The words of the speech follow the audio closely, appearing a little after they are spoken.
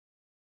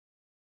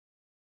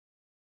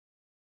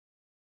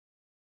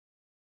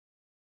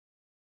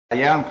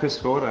Yeah, I'm Chris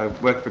Ford. I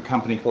work for a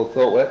company called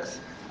ThoughtWorks,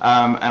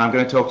 and I'm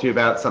going to talk to you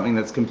about something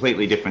that's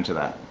completely different to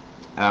that.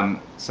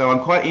 So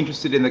I'm quite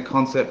interested in the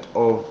concept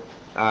of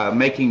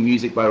making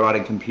music by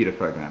writing computer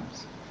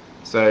programs.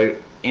 So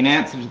in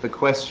answer to the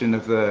question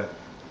of the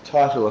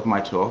title of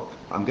my talk,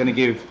 I'm going to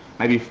give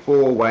maybe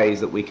 4 ways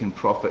that we can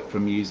profit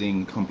from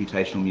using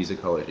computational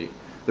musicology.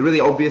 The really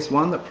obvious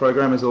one that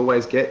programmers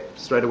always get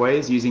straight away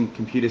is using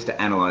computers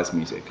to analyze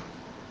music.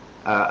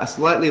 A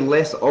slightly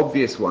less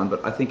obvious one,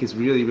 but I think is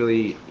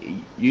really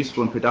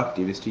useful and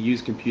productive, is to use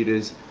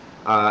computers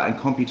and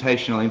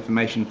computational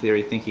information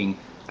theory thinking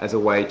as a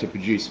way to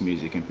produce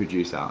music and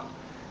produce art.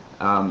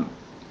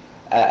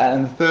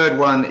 And the third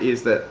one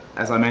is that,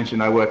 as I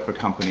mentioned, I work for a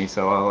company,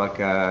 so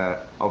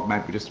I'll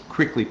maybe just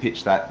quickly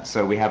pitch that.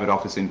 So we have an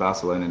office in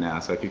Barcelona now.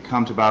 So if you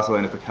come to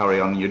Barcelona for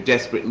Carry On and you're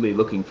desperately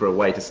looking for a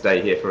way to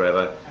stay here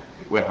forever,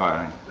 we're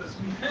hiring.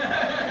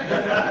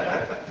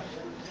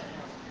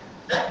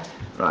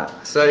 Right.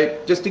 So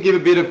just to give a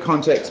bit of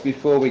context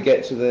before we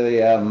get to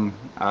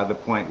the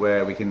point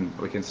where we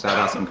can start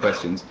asking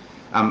questions.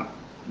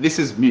 This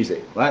is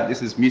music, right?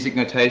 This is music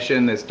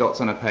notation. There's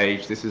dots on a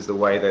page. This is the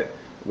way that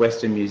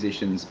Western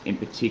musicians, in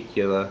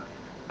particular,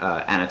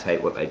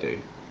 annotate what they do.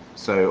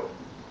 So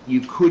you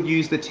could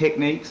use the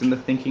techniques and the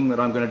thinking that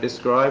I'm going to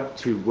describe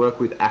to work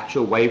with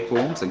actual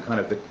waveforms and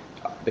kind of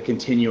the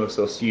continuous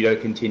or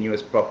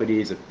pseudo-continuous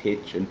properties of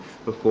pitch and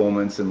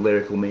performance and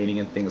lyrical meaning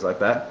and things like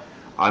that.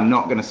 I'm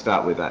not going to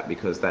start with that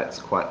because that's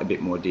quite a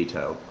bit more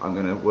detailed. I'm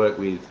going to work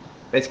with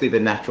basically the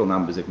natural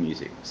numbers of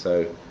music,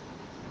 so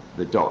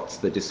the dots,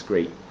 the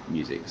discrete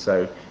music.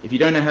 So if you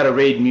don't know how to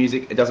read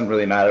music, it doesn't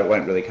really matter, it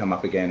won't really come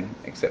up again,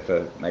 except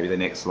for maybe the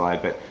next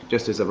slide, but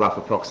just as a rough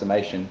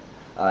approximation,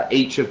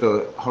 each of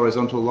the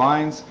horizontal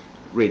lines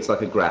reads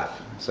like a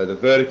graph. So the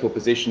vertical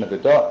position of the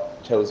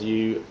dot tells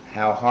you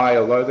how high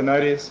or low the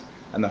note is,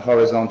 and the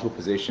horizontal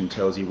position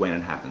tells you when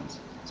it happens.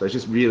 So it's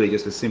just really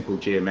just a simple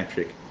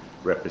geometric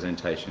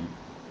representation.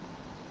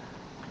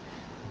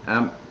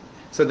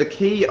 So the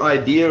key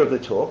idea of the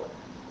talk,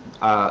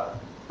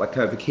 like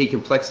kind of the key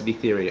complexity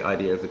theory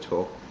idea of the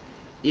talk,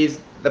 is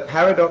the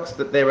paradox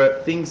that there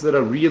are things that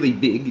are really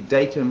big,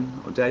 data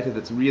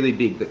that's really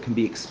big, that can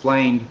be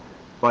explained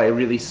by a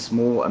really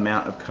small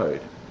amount of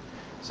code.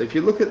 So if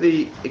you look at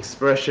the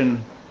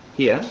expression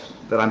here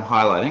that I'm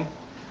highlighting,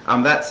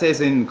 that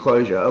says in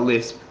closure, a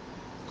Lisp,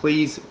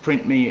 please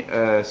print me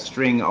a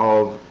string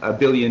of 1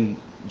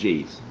 billion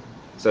Gs.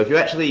 So if you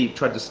actually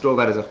tried to store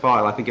that as a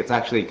file, I think it's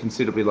actually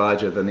considerably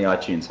larger than the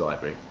iTunes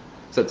library.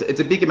 So it's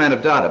a big amount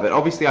of data, but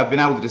obviously I've been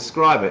able to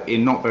describe it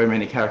in not very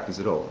many characters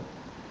at all.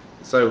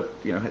 So,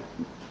 you know,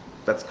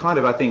 that's kind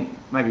of, I think,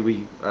 maybe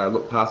we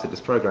look past it as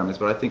programmers,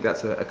 but I think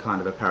that's a kind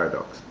of a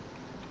paradox.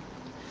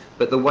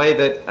 But the way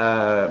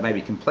that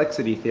maybe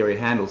complexity theory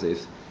handles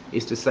this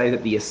is to say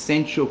that the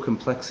essential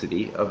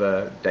complexity of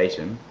a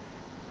datum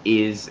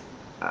is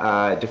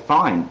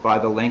defined by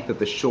the length of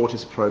the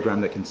shortest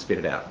program that can spit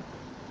it out.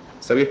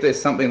 So if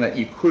there's something that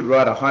you could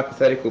write a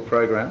hypothetical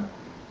program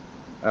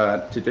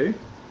to do,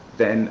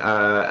 then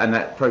and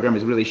that program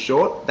is really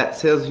short, that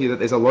tells you that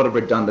there's a lot of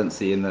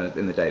redundancy in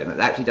the data. It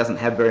actually doesn't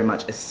have very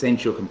much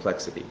essential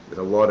complexity. There's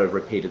a lot of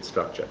repeated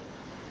structure.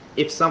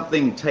 If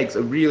something takes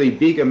a really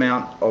big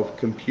amount of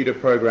computer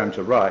program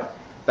to write,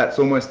 that's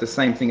almost the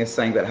same thing as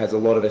saying that has a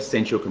lot of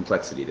essential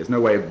complexity. There's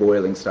no way of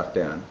boiling stuff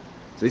down.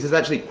 So this is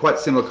actually quite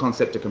similar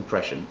concept to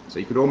compression. So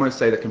you could almost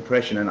say that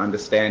compression and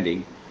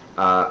understanding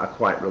are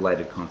quite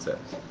related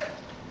concepts.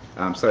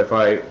 So if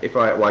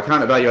I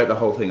can't evaluate the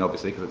whole thing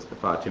obviously because it's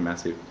far too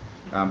massive,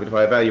 but if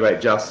I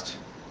evaluate just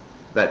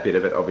that bit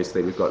of it,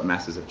 obviously we've got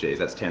masses of Gs,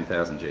 that's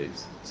 10,000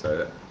 Gs.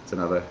 So it's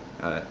another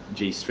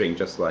G string,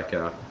 just like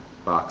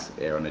Bach's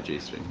air on a G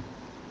string.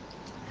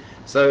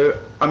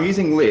 So I'm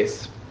using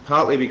Lisp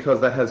partly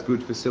because that has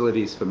good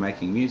facilities for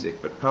making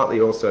music, but partly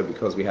also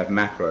because we have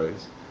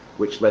macros,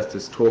 which lets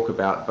us talk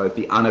about both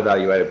the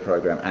unevaluated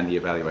program and the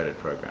evaluated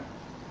program.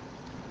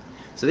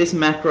 So this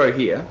macro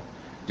here,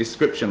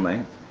 description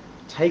length,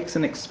 takes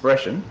an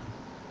expression,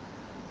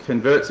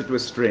 converts it to a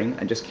string,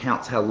 and just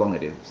counts how long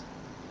it is.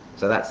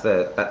 So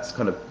that's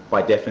kind of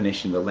by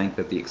definition the length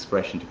of the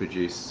expression to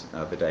produce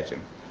the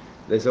datum.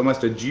 There's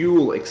almost a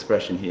dual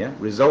expression here,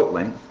 result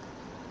length,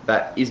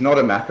 that is not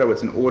a macro,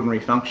 it's an ordinary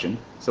function,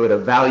 so it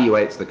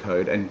evaluates the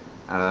code and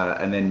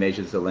then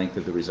measures the length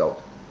of the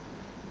result.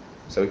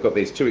 So we've got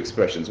these two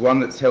expressions, one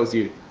that tells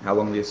you how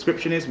long the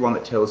description is, one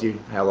that tells you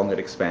how long it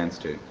expands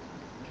to.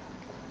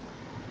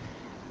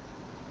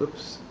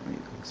 Oops, let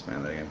me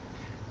expand that again.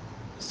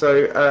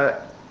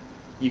 So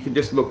you can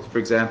just look, for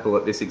example,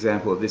 at this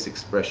example of this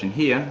expression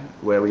here,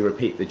 where we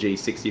repeat the G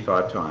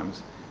 65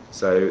 times.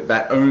 So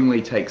that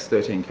only takes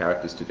 13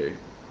 characters to do.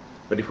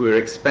 But if we were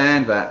to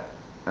expand that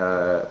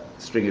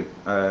string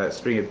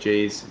of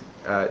Gs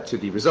to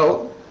the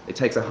result, it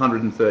takes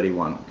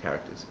 131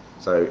 characters.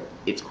 So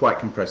it's quite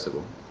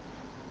compressible.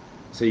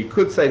 So you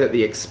could say that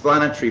the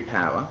explanatory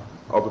power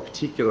of a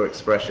particular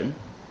expression,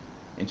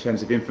 in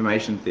terms of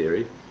information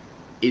theory,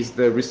 is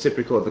the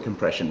reciprocal of the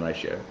compression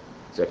ratio.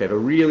 So if you have a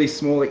really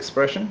small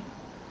expression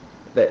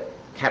that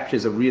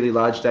captures a really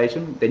large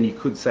datum, then you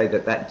could say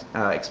that that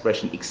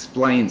expression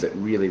explains it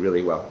really,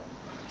 really well.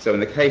 So in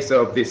the case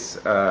of this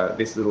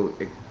this little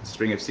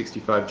string of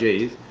 65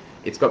 Gs,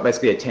 it's got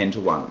basically a 10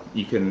 to 1.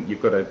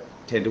 You've got a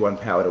 10 to 1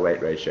 power to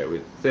weight ratio.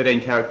 With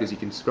 13 characters you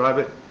can describe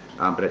it,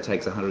 but it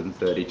takes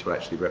 130 to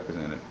actually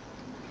represent it.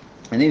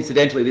 And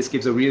incidentally, this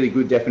gives a really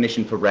good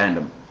definition for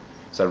random.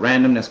 So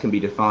randomness can be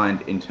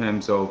defined in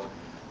terms of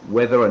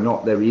whether or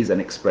not there is an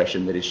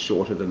expression that is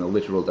shorter than the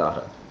literal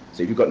data.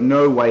 So if you've got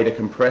no way to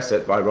compress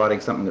it by writing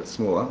something that's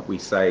smaller, we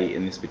say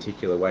in this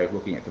particular way of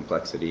looking at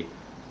complexity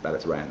that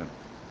it's random.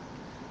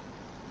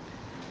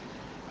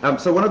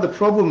 So one of the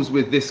problems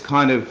with this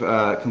kind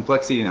of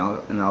complexity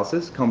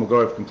analysis,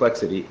 Kolmogorov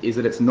complexity, is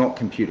that it's not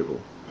computable.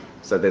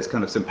 So there's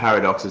kind of some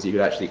paradoxes you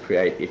could actually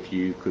create if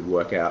you could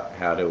work out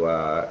how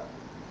to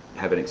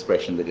have an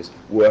expression that just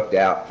worked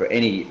out for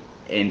any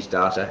end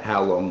data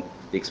how long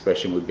the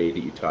expression would be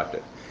that you typed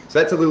it. So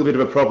that's a little bit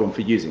of a problem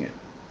for using it.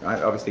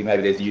 Right? Obviously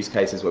maybe there's use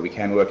cases where we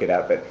can work it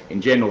out, but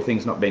in general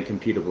things not being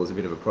computable is a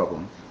bit of a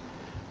problem.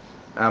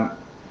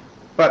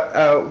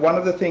 But one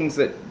of the things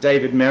that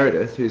David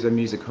Meredith, who's a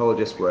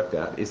musicologist, worked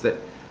out is that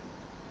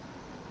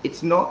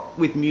it's not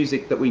with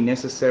music that we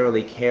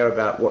necessarily care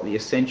about what the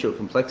essential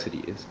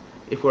complexity is.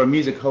 If we're a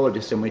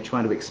musicologist and we're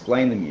trying to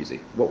explain the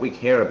music, what we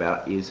care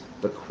about is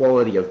the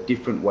quality of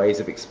different ways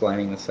of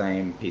explaining the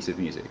same piece of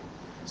music.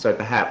 So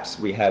perhaps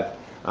we have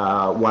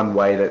one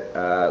way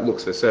that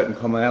looks for certain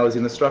commonalities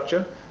in the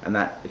structure, and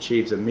that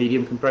achieves a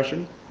medium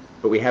compression,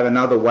 but we have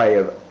another way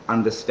of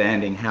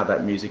understanding how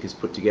that music is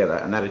put together,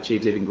 and that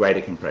achieves even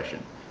greater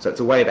compression. So it's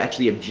a way of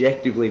actually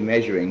objectively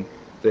measuring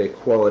the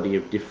quality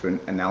of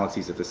different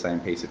analyses of the same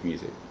piece of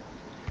music.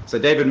 So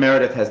David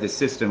Meredith has this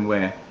system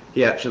where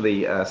he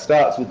actually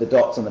starts with the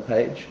dots on the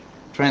page,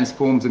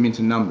 transforms them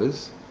into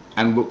numbers,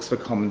 and looks for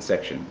common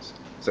sections.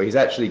 So he's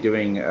actually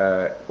doing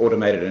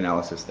automated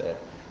analysis there.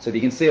 So if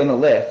you can see on the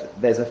left,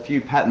 there's a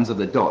few patterns of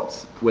the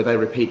dots where they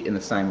repeat in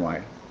the same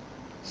way.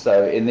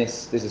 So in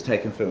this is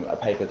taken from a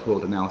paper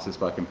called Analysis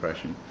by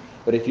Compression.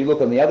 But if you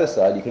look on the other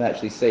side, you can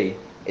actually see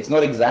it's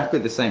not exactly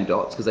the same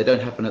dots because they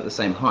don't happen at the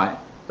same height,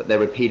 but they're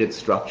repeated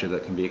structure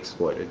that can be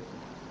exploited.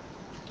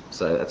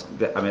 So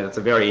that's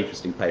a very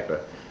interesting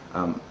paper,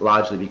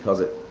 largely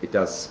because it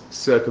does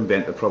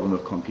circumvent the problem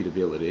of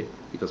computability,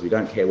 because we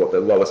don't care what the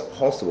lowest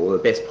possible or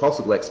the best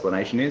possible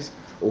explanation is.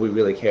 All we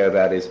really care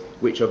about is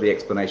which of the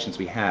explanations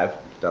we have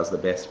does the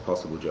best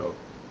possible job.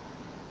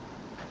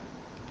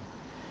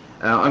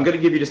 I'm going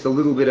to give you just a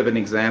little bit of an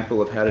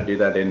example of how to do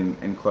that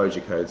in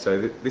closure code.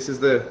 So this is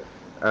the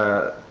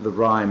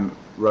rhyme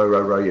row,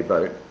 row, row your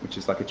boat, which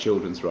is like a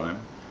children's rhyme.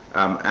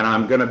 And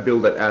I'm going to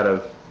build it out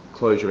of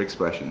closure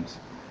expressions.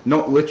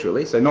 Not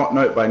literally, so not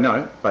note by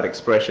note, but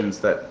expressions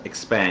that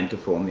expand to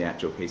form the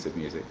actual piece of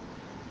music.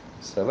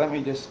 So let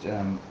me just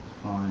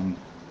find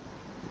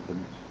the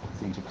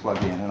thing to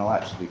plug in, and I'll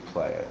actually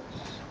play it.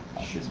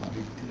 This one.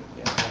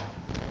 Yeah.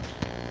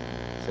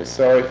 So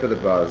sorry for the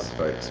buzz,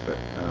 folks, but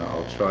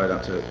I'll try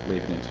not to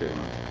leave it in too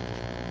long.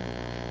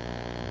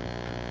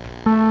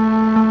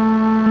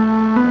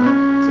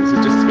 So this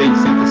is just being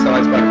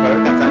synthesized by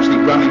code. That's actually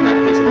running that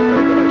piece of the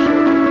code that I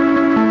showed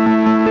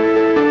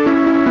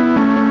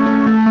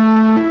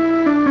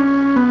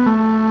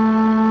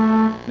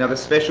you. Now the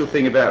special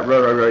thing about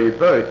row, row, row your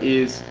boat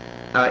is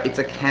it's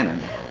a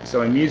canon.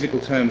 So in musical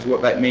terms,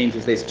 what that means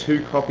is there's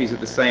two copies of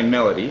the same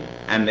melody,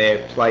 and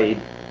they're played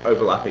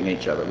overlapping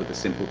each other with a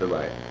simple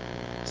delay.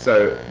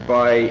 So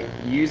by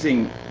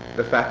using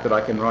the fact that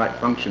I can write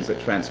functions that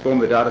transform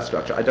the data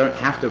structure, I don't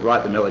have to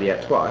write the melody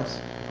out twice.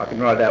 I can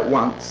write it out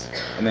once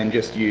and then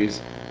just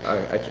use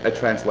a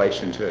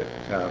translation to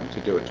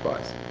do it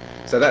twice.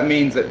 So that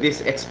means that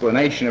this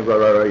explanation of row,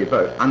 row, row your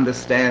boat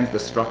understands the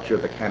structure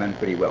of the canon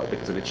pretty well,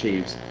 because it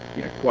achieves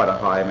quite a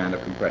high amount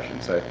of compression.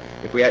 So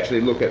if we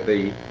actually look at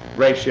the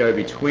ratio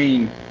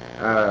between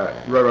row,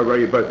 row, row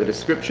your boat, the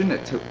description,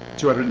 it took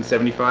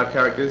 275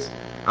 characters,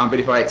 but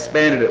if I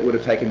expanded it, it would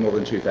have taken more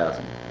than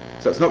 2,000.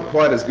 So it's not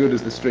quite as good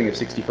as the string of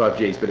 65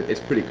 Gs, but it's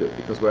pretty good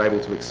because we're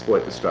able to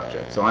exploit the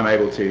structure. So I'm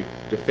able to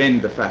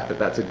defend the fact that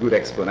that's a good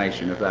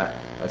explanation of that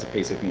as a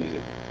piece of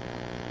music.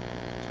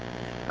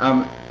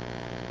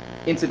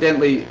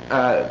 Incidentally,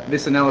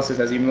 this analysis,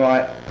 as you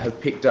might have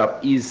picked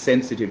up, is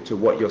sensitive to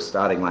what your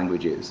starting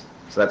language is.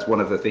 So that's one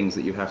of the things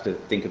that you have to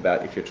think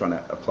about if you're trying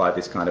to apply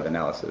this kind of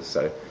analysis.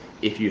 So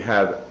if you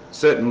have a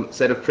certain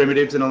set of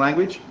primitives in a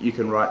language, you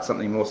can write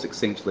something more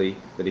succinctly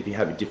than if you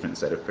have a different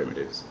set of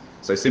primitives.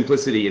 So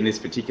simplicity in this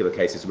particular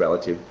case is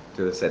relative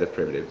to the set of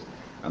primitives.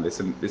 There's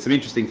some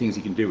interesting things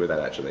you can do with that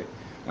actually,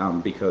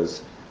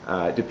 because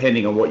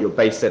depending on what your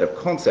base set of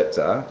concepts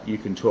are, you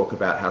can talk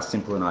about how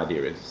simple an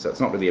idea is. So it's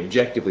not really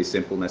objectively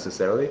simple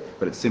necessarily,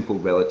 but it's simple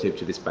relative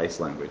to this base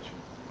language.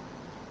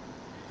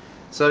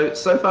 So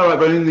far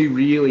I've only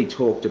really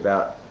talked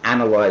about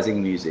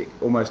analysing music,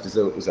 almost as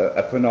though it was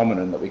a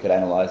phenomenon that we could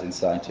analyse in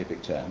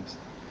scientific terms.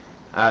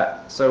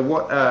 So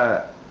what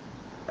I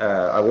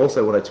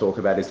also want to talk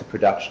about is the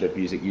production of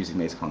music using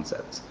these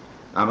concepts.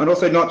 And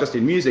also not just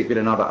in music, but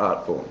in other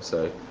art forms.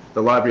 So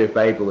the Library of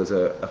Babel is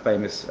a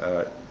famous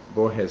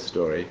Borges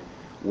story,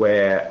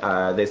 where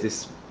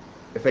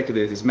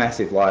effectively there's this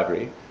massive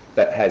library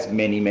that has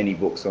many, many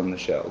books on the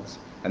shelves.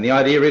 And the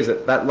idea is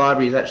that that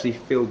library is actually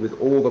filled with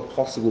all the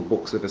possible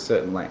books of a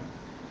certain length.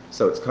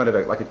 So it's kind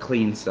of like a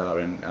clean star,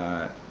 and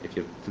if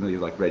you're familiar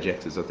with like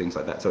regexes or things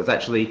like that. So it's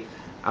actually,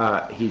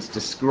 he's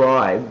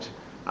described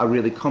a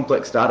really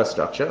complex data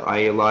structure,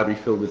 i.e. a library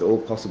filled with all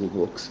possible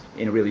books,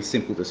 in a really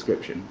simple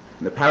description.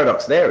 And the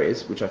paradox there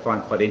is, which I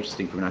find quite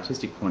interesting from an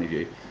artistic point of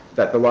view,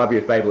 that the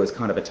Library of Babel is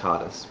kind of a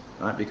TARDIS,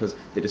 right? Because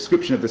the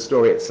description of the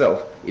story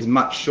itself is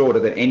much shorter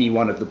than any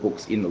one of the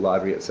books in the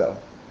library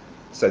itself.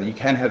 So you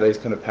can have those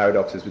kind of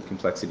paradoxes with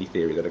complexity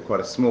theory, that are quite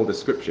a small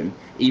description,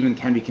 even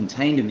can be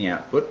contained in the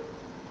output,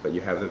 but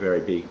you have the very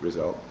big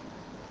result.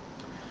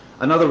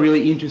 Another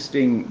really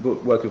interesting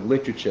work of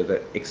literature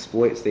that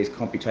exploits these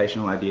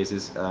computational ideas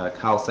is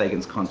Carl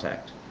Sagan's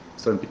Contact.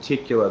 So in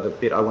particular, the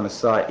bit I want to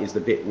cite is the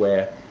bit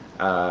where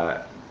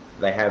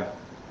they have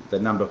the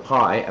number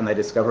pi and they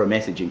discover a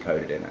message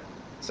encoded in it.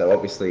 So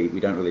obviously we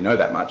don't really know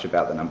that much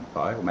about the number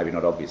pi, or maybe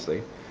not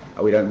obviously.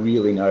 We don't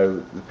really know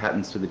the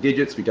patterns to the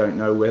digits. We don't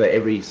know whether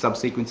every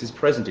subsequence is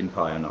present in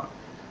pi or not.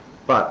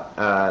 But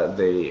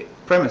the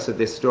premise of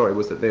this story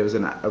was that there was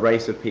a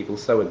race of people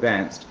so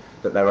advanced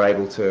that they were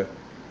able to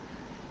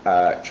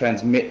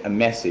transmit a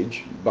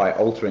message by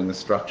altering the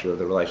structure of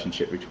the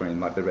relationship between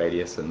like the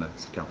radius and the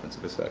circumference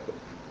of a circle,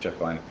 which I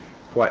find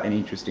quite an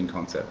interesting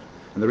concept.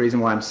 And the reason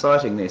why I'm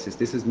citing this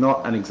is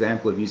not an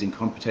example of using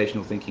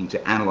computational thinking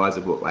to analyze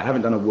a book. I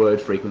haven't done a word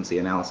frequency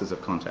analysis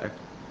of Contact,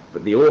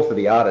 but the author,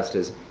 the artist,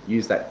 has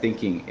used that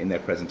thinking in their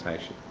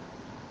presentation.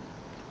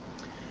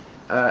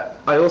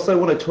 I also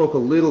want to talk a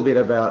little bit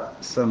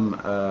about some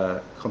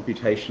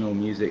computational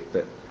music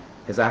that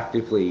has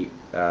actively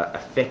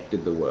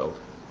affected the world.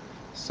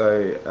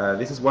 So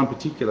this is one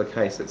particular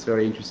case that's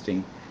very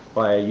interesting,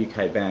 by a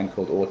UK band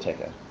called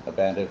Auteca, a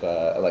band of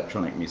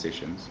electronic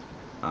musicians.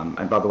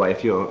 And by the way,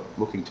 if you're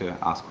looking to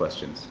ask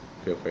questions,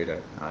 feel free to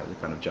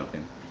kind of jump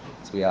in,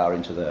 as we are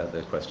into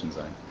the question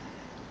zone.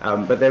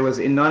 But there was,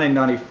 in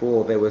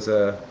 1994, there was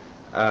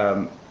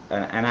an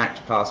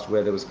act passed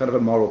where there was kind of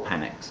a moral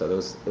panic. So there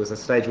was a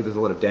stage where there's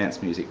a lot of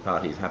dance music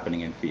parties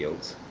happening in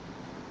fields.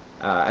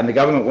 And the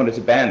government wanted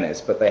to ban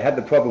this, but they had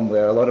the problem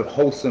where a lot of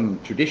wholesome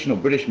traditional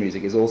British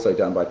music is also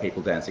done by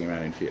people dancing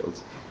around in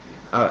fields.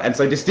 And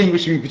so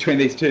distinguishing between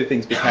these two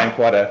things became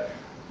quite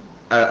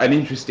an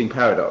interesting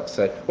paradox.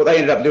 So what they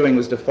ended up doing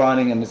was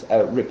defining them as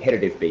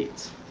repetitive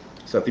beats.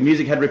 So if the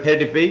music had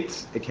repetitive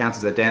beats, it counts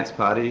as a dance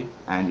party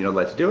and you're not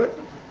allowed to do it.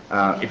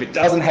 If it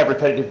doesn't have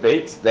repetitive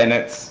beats, then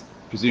it's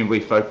presumably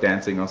folk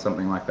dancing or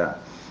something like that.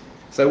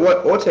 So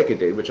what Auteca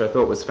did, which I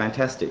thought was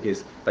fantastic,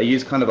 is they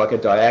used kind of like a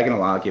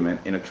diagonal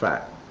argument in a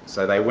track.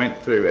 So they went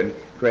through and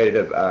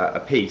created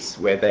a piece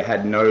where they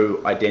had no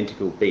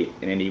identical beat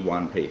in any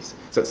one piece.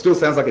 So it still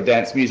sounds like a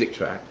dance music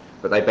track,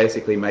 but they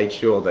basically made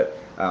sure that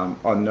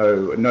on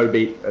no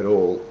beat at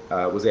all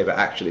was ever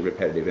actually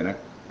repetitive in a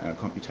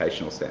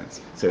computational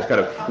sense. So it's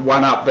kind of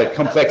one up the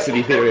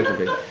complexity theory of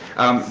the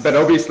beat. But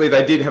obviously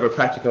they did have a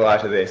practical eye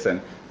to this,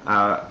 and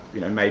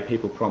made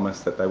people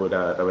promise that they would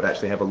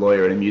actually have a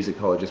lawyer and a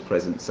musicologist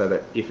present, so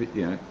that if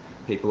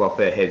people off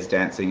their heads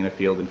dancing in a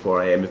field in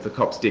 4 a.m. if the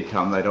cops did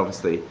come, they'd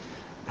obviously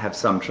have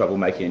some trouble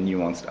making a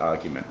nuanced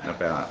argument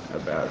about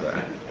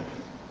that.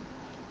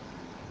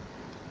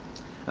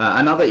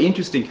 Another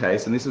interesting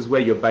case, and this is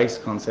where your base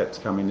concepts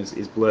come in,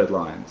 is blurred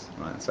lines.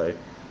 Right? So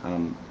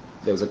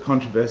there was a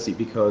controversy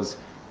because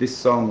this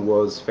song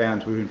was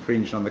found to have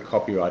infringed on the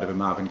copyright of a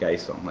Marvin Gaye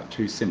song, like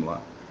too similar.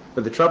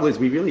 But the trouble is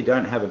we really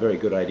don't have a very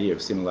good idea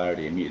of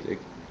similarity in music,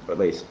 or at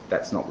least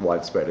that's not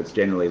widespread. It's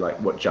generally like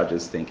what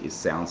judges think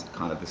sounds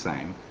kind of the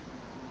same.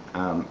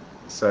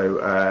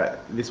 So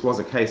this was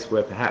a case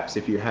where perhaps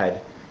if you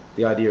had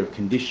the idea of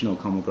conditional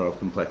common grow of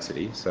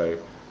complexity, so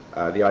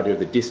the idea of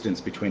the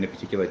distance between a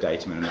particular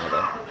datum and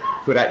another,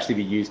 could actually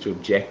be used to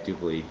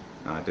objectively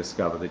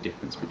discover the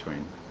difference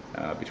between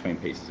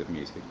pieces of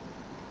music,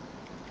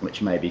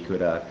 which maybe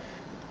could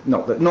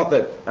not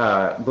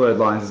that blurred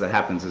lines, as it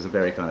happens, is a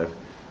very kind of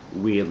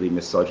weirdly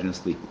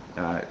misogynously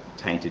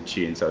tainted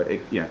tune. So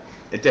it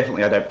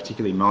definitely, I don't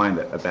particularly mind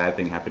that a bad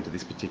thing happened to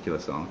this particular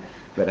song,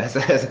 but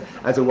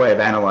as a way of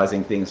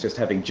analysing things, just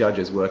having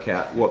judges work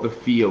out what the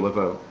feel of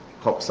a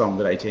pop song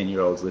that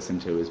 18-year-olds listen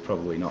to is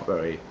probably not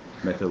very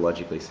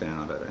methodologically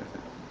sound, I don't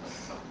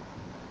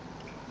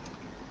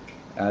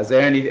think. Is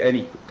there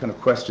any kind of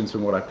questions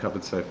from what I've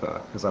covered so far?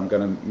 Because I'm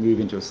going to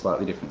move into a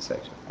slightly different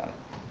section.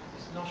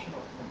 This notion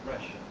of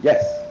compression.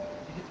 Yes.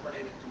 Is it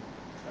related to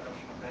the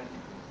notion of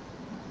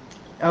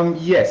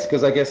entropy? Yes,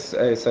 because I guess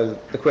so.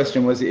 The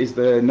question was: is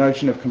the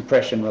notion of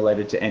compression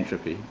related to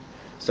entropy?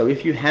 So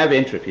if you have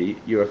entropy,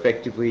 you're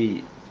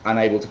effectively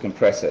unable to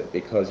compress it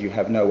because you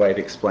have no way of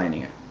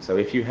explaining it. So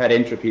if you had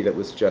entropy that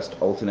was just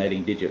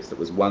alternating digits, that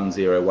was 10,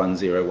 10,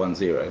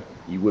 10,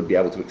 you would be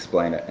able to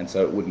explain it, and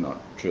so it would not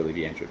truly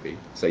be entropy.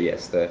 So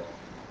yes, the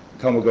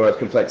Kolmogorov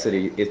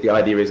complexity is, the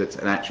idea is it's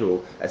an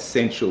actual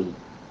essential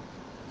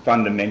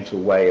fundamental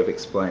way of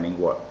explaining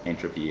what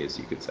entropy is,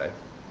 you could say.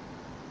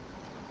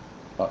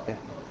 Oh, yeah.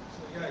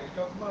 So yeah, you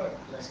talk about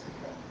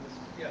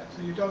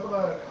So you talk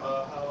about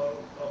how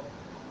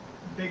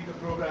big the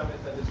program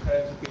is that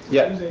describes a piece of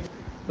music,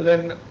 but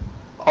then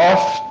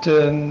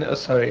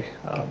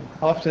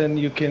often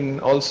you can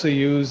also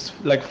use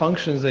like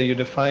functions that you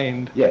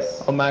defined,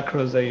 Yes. or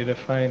macros that you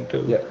defined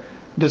to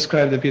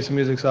describe the piece of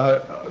music.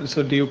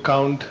 So do you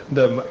count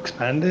the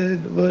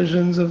expanded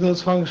versions of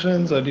those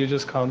functions, or do you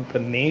just count the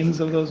names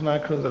of those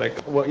macros? Like,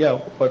 what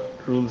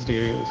rules do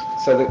you use?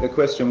 So the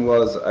question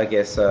was, I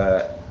guess,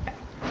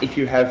 if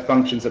you have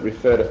functions that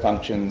refer to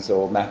functions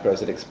or macros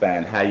that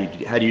expand, how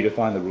do you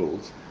define the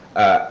rules?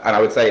 And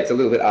I would say it's a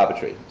little bit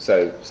arbitrary.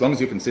 So as long as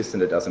you're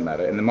consistent, it doesn't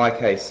matter. And in my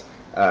case,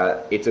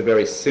 it's a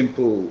very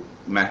simple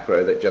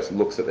macro that just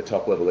looks at the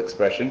top level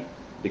expression,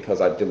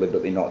 because I've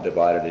deliberately not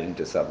divided it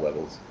into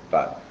sub-levels.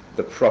 But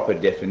the proper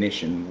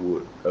definition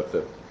of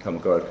the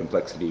Kolmogorov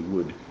complexity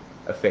would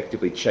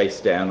effectively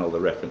chase down all the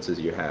references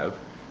you have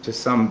to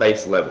some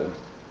base level.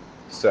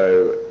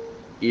 So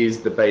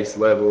is the base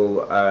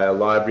level a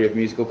library of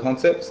musical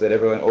concepts that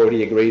everyone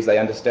already agrees they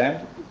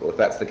understand? Well, if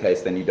that's the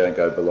case, then you don't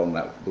go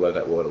below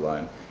that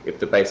waterline. If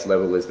the base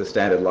level is the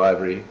standard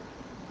library,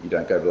 you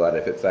don't go below it.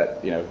 If it's that,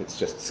 it's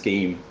just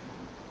scheme.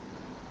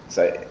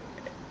 So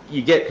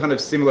you get kind of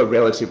similar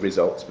relative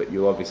results, but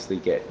you obviously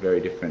get very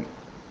different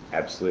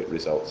absolute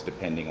results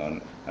depending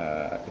on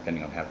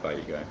how far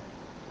you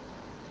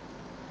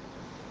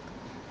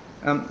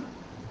go.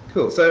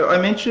 Cool. So I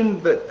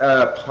mentioned that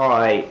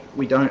pi,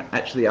 we don't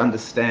actually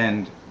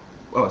understand.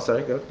 Oh,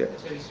 sorry. Go. Yeah.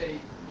 So you say you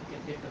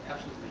get different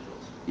absolute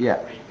results. Yeah.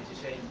 But you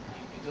say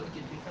you don't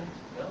get different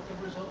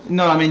relative results.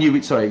 No, I mean you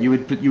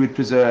would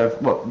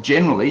preserve. Well,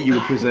 generally you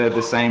would preserve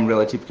the same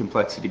relative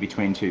complexity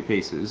between two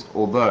pieces,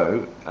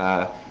 although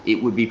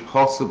it would be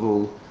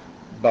possible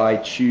by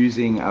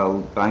choosing a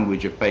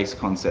language of base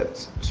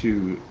concepts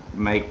to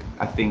make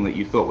a thing that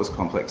you thought was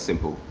complex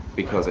simple,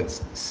 because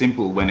it's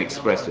simple when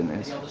expressed in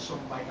this. The other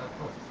song might not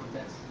profit from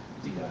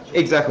that.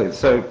 Exactly.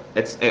 So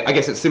I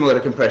guess it's similar to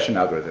compression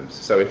algorithms.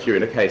 So if you're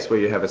in a case where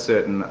you have a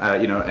certain,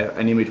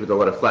 an image with a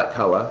lot of flat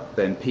color,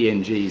 then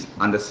PNGs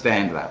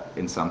understand that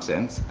in some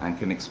sense and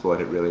can exploit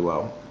it really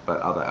well,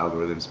 but other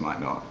algorithms might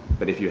not.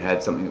 But if you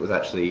had something that was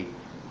actually,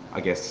 I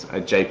guess,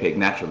 a JPEG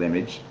natural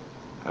image,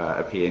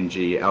 a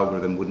PNG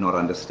algorithm would not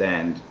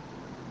understand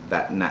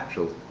that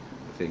natural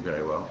thing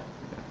very well.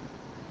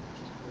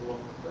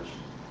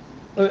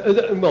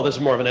 Well, this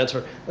is more of an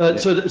answer.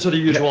 So the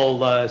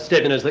usual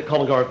statement is that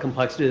Kolmogorov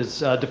complexity is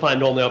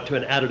defined only up to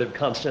an additive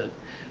constant.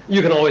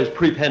 You can always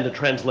prepend a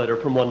translator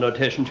from one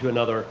notation to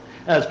another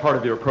as part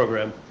of your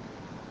program.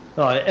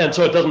 And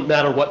so it doesn't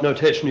matter what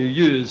notation you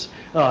use,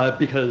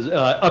 because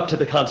up to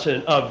the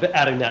constant of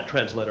adding that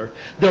translator.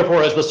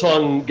 Therefore, as the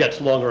song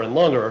gets longer and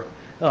longer,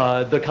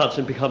 the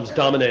constant becomes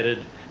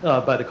dominated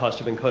by the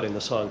cost of encoding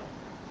the song.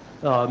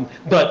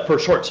 But for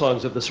short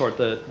songs of the sort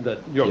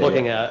that you're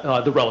looking at,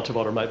 the relative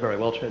order might very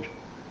well change.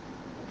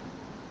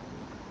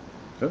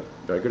 Oh,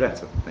 very good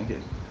answer. Thank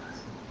you.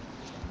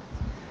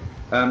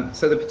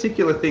 So the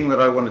particular thing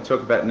that I want to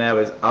talk about now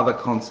is other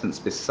constants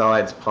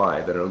besides pi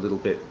that are a little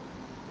bit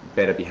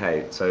better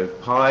behaved. So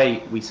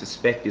pi, we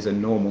suspect, is a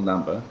normal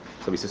number.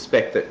 So we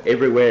suspect that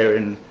everywhere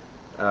in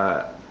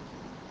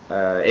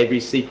every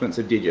sequence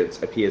of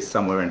digits appears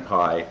somewhere in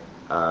pi.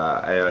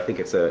 I think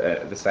it's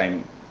the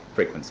same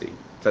frequency.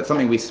 So it's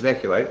something we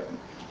speculate,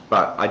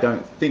 but I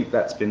don't think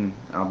that's been,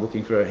 I'm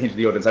looking for a hint of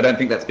the audience, I don't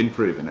think that's been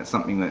proven. It's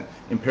something that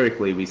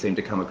empirically we seem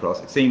to come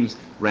across. It seems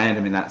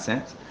random in that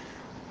sense.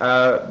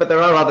 But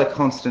there are other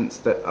constants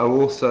that are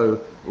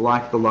also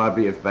like the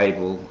Library of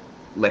Babel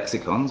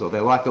lexicons, or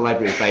they're like the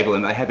Library of Babel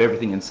and they have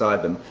everything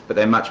inside them, but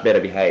they're much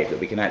better behaved, that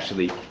we can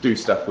actually do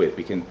stuff with,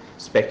 we can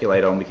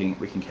speculate on, we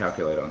can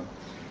calculate on.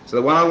 So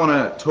the one I want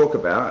to talk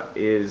about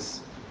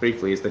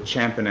briefly is the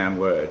Champernowne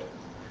word.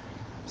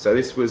 So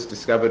this was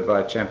discovered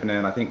by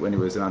Champernowne, I think, when he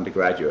was an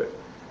undergraduate.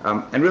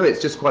 And really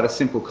it's just quite a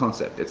simple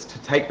concept. It's to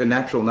take the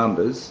natural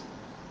numbers,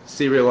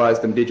 serialize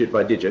them digit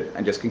by digit,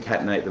 and just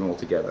concatenate them all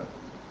together.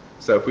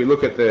 So if we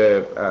look at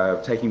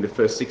taking the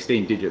first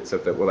 16 digits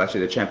of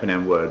actually the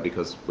Champernowne word,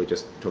 because we're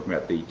just talking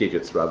about the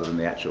digits rather than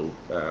the actual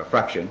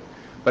fraction,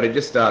 but it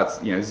just starts,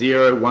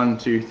 0, 1,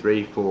 2,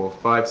 3, 4,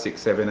 5,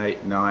 6, 7,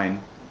 8,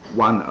 9,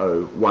 1,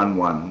 0, 1,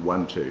 1,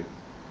 1, 2.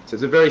 So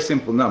it's a very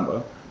simple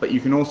number, but you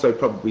can also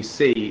probably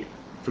see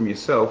from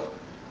yourself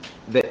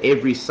that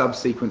every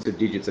subsequence of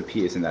digits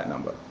appears in that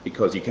number,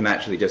 because you can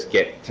actually just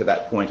get to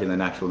that point in the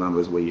natural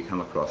numbers where you come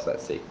across that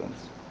sequence.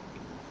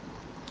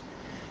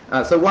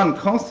 So one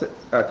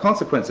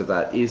consequence of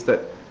that is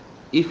that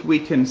if we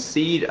can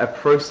seed a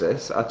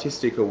process,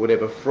 artistic or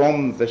whatever,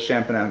 from the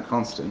Champernowne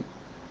constant,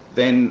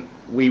 then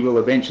we will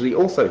eventually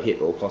also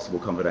hit all possible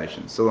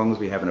combinations, so long as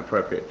we have an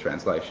appropriate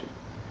translation.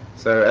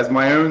 So as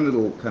my own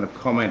little kind of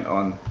comment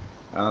on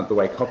the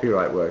way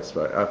copyright works,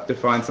 right, I've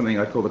defined something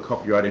I call the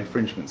copyright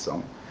infringement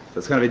song. So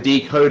it's kind of a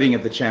decoding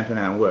of the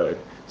Champernowne word,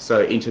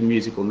 so into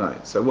musical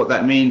notes. So what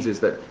that means is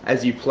that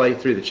as you play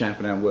through the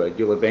Champernowne word,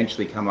 you'll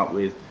eventually come up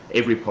with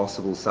every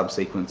possible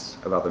subsequence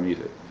of other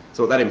music.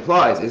 So what that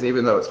implies is,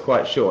 even though it's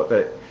quite short,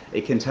 that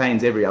it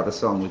contains every other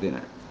song within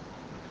it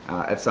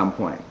at some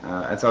point.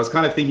 And so I was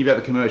kind of thinking about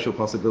the commercial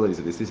possibilities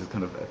of this. This is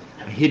kind of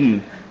a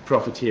hidden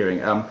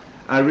profiteering.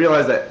 I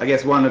realised that I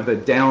guess one of the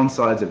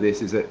downsides of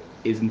this is that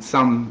in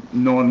some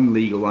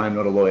non-legal, I'm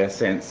not a lawyer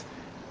sense,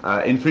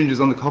 infringes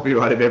on the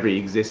copyright of every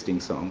existing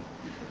song.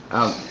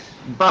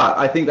 But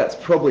I think that's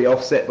probably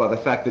offset by the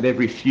fact that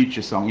every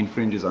future song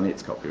infringes on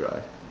its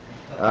copyright.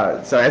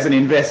 So as an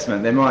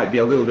investment, there might be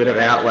a little bit of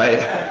outlay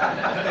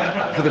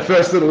for the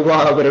first little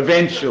while, but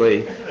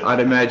eventually, I'd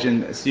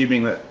imagine,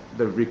 assuming that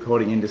the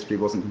recording industry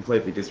wasn't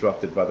completely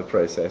disrupted by the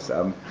process,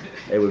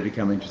 it would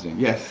become interesting.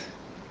 Yes?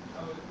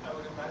 I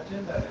would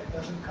imagine that it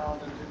doesn't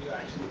count until you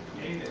actually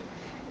create it.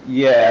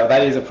 Yeah,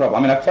 that is a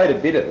problem. I mean, I played a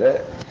bit of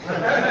it.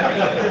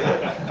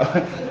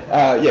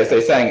 Yeah, so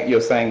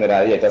you're saying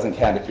that it doesn't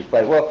count if you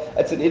play. Well,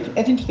 it's an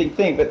interesting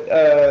thing, but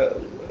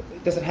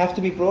does it have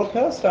to be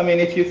broadcast? I mean,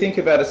 if you think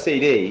about a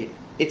CD,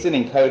 it's an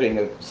encoding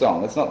of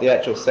song. It's not the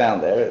actual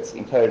sound there. It's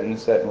encoded in a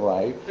certain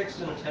way.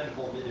 Fixed in a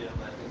tangible medium,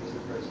 I think, is the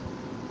phrase.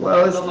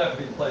 Well, it doesn't have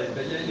to be played,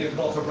 but you can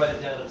also write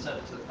it down and send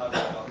it to the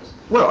copyright office.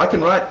 Well, I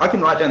can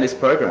write down this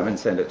program and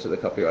send it to the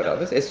copyright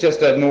office. It's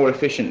just a more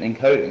efficient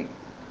encoding,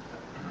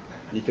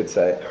 you could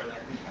say.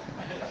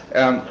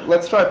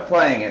 Let's try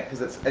playing it,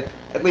 because it's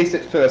at least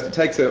at first it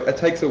takes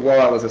a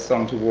while as a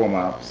song to warm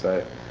up.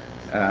 So.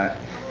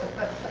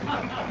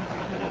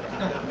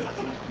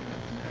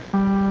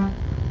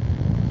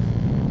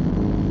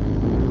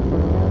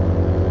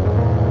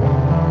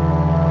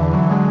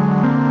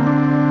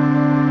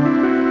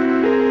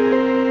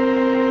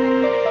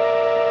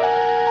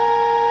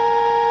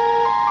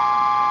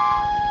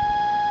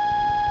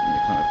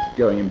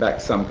 Going in back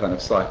some kind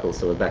of cycle,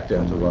 so we're back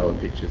down to lower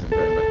pitches and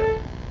going back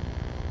up.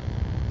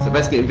 So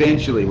basically,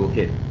 eventually we'll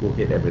hit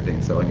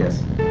everything. So I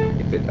guess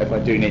if I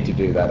do need to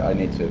do that, I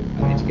need to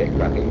get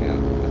cracking now,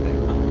 I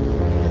think.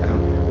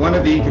 One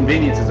of the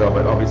inconveniences of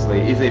it, obviously,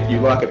 is if you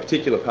like a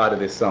particular part of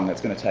this song, that's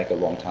going to take a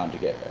long time to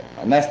get there.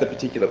 And that's the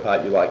particular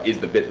part you like, is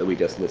the bit that we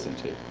just listened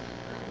to.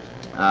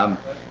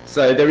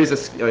 So there is a...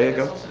 Oh, yeah,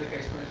 go. That's also the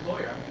case with the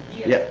lawyer. I mean,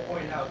 he has to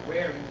point out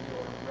where in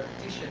your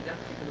repetition that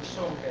particular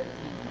song that he...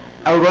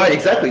 Oh, right,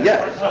 exactly,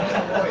 yeah.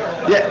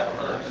 Yeah.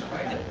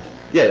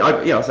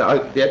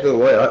 The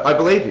lawyer, I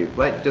believe you.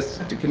 Wait,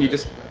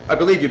 I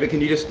believe you, but can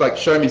you just like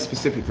show me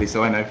specifically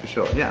so I know for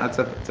sure? Yeah, that's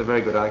a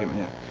very good argument,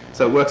 yeah.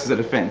 So it works as a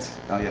defense.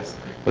 Oh, yes.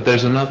 But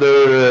there's another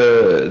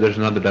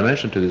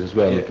dimension to this as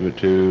well, Yeah.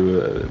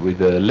 with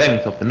the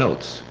length of the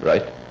notes,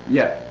 right?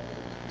 Yeah.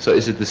 So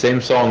is it the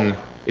same song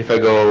if I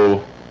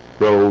go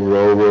row,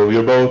 row, row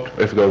your boat,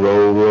 or if I go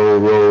row, row,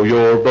 row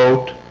your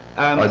boat?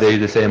 Are they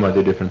the same, or are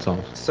they different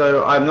songs?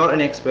 So I'm not an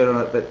expert on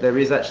it, but there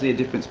is actually a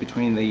difference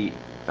between the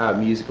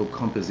musical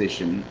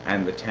composition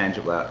and the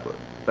tangible output.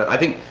 But I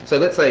think, so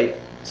let's say,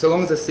 so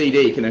long as a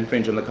CD can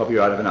infringe on the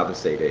copyright of another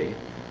CD,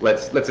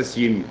 let's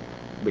assume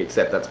we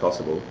accept that's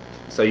possible.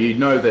 So you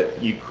know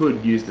that you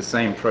could use the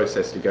same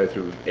process to go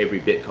through every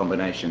bit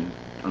combination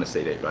on a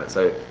CD, right?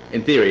 So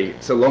in theory,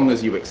 so long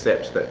as you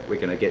accept that we're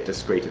going to get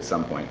discrete at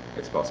some point,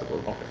 it's possible.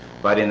 Okay.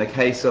 But in the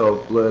case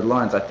of blurred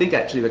lines, I think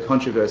actually the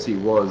controversy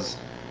was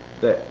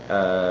that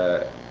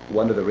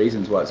one of the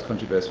reasons why it's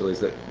controversial is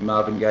that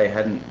Marvin Gaye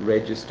hadn't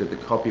registered the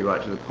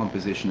copyright to the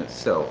composition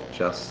itself,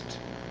 just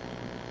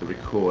the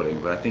recording.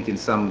 But I think in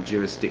some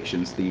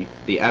jurisdictions the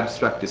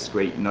abstract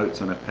discrete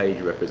notes on a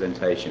page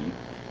representation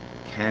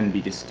can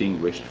be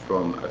distinguished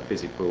from a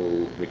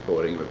physical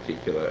recording of a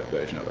particular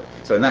version of it.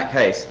 So in that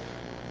case,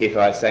 if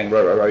I sang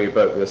Row, Row, Row Your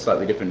Boat with a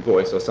slightly different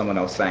voice, or someone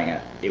else sang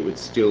it, it would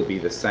still be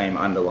the same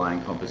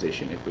underlying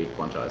composition if we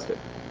quantized it.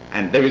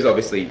 And there is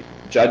obviously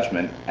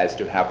judgment as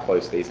to how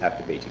close these have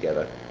to be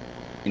together.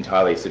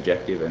 Entirely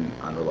subjective and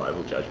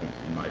unreliable judgment,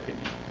 in my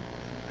opinion.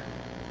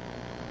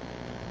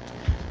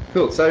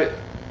 Cool. So,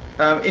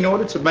 in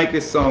order to make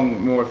this song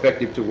more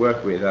effective to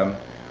work with,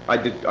 I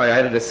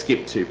added a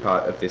skip to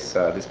part of this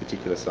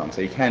particular song.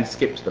 So you can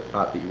skip to the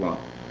part that you want,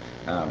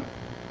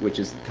 which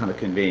is kind of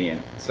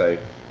convenient. So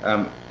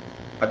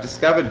I've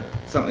discovered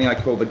something I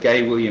call the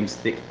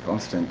Gay-Williams-Thick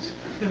constant,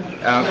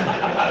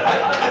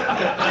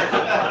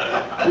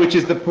 which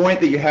is the point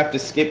that you have to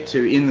skip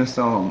to in the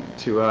song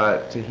to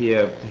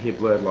hear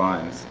blurred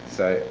lines.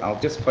 So I'll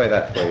just play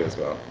that for you as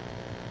well.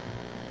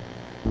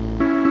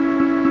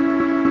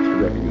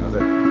 You recognise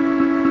it?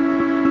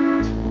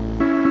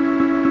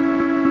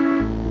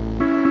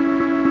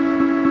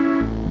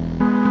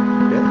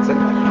 Yeah, that's it.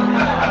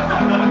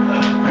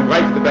 And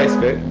wait for the bass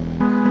bit.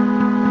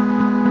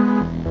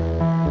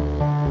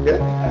 Yeah,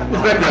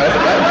 it's recognised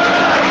that.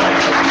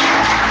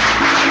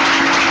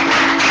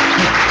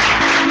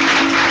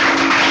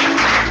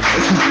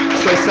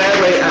 So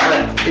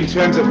sadly, in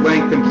terms of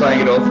length and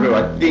playing it all through,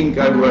 I think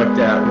I worked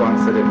out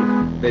once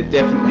that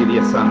definitely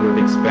the sun would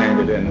have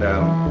expanded and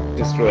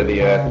destroyed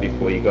the Earth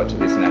before you got to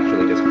this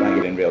naturally just playing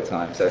it in real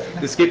time. So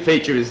the skip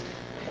feature is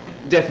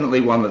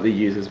definitely one that the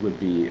users would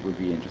be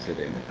interested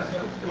in.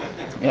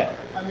 Yeah.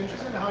 I'm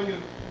interested in how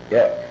you...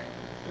 Yeah.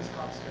 this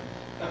constant?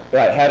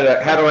 Right,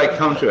 how do I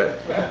come to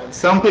it?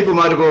 Some people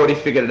might have already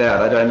figured it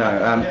out, I don't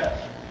know.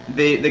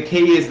 The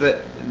key is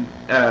that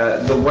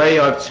the way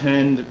I've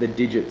turned the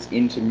digits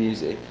into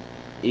music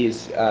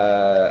is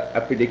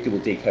a predictable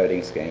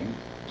decoding scheme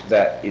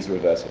that is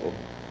reversible.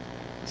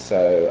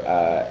 So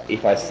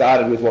if I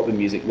started with what the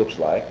music looks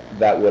like,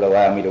 that would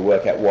allow me to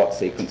work out what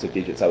sequence of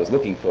digits I was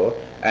looking for,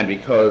 and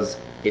because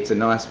it's a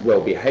nice,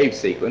 well-behaved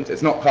sequence,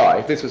 it's not pi.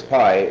 If this was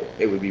pi,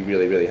 it would be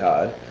really, really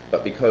hard,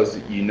 but because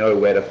you know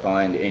where to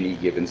find any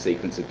given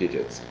sequence of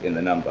digits in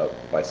the number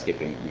by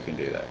skipping, you can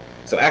do that.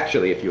 So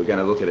actually, if you're going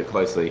to look at it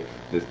closely,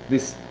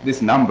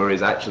 this number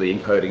is actually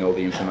encoding all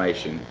the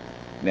information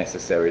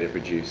necessary to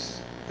produce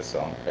the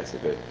song,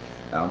 basically.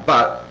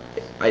 But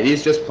it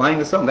is just playing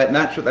the song.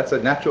 That's a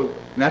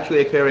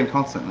naturally occurring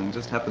constant, and it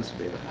just happens to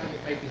be that. How do you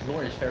make these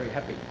lawyers very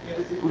happy?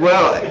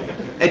 Well,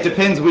 it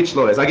depends which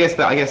lawyers. I guess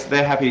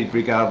they're happy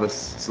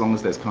regardless, as long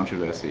as there's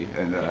controversy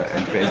and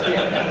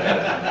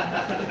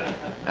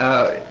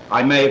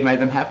I may have made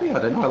them happy. I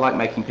don't know. I like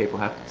making people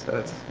happy, so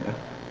that's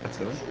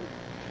all right.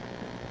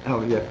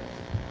 Oh yeah.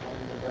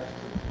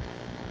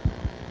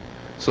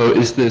 So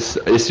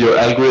is your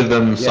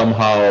algorithm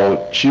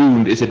somehow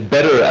tuned? Is it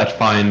better at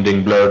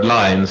finding blurred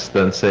lines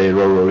than, say,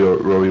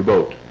 row your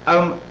boat?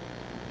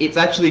 It's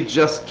actually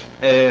just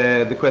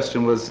the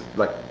question was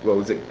like, well,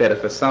 is it better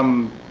for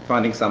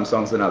finding some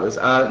songs than others?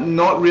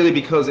 Not really,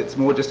 because it's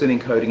more just an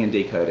encoding and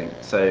decoding.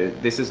 So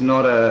this is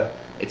not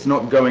it's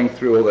not going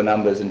through all the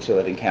numbers until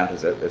it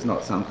encounters it. There's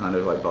not some kind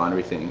of like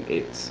binary thing.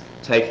 It's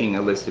taking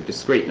a list of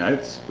discrete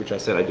notes, which I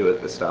said I do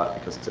at the start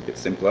because it's a bit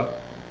simpler,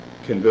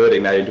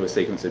 converting that into a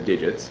sequence of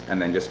digits,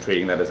 and then just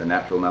treating that as a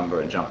natural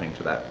number and jumping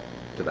to that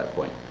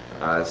point.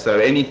 So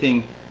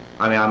anything,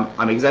 I mean,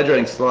 I'm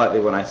exaggerating slightly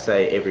when I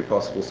say every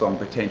possible song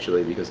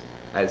potentially, because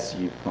I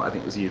think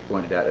it was you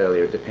pointed out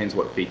earlier, it depends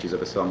what features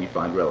of a song you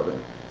find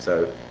relevant.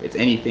 So it's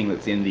anything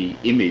that's in the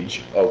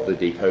image of the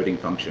decoding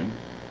function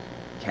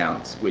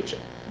counts, which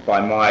by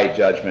my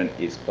judgment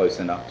is close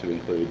enough to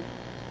include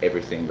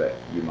everything that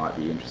you might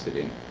be interested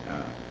in.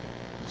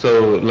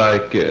 So,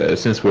 like,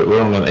 since we're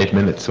only on 8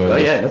 minutes, so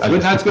yeah, that's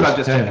good. That's good. I've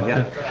just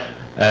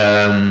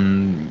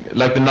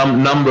like the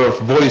number of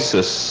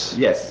voices.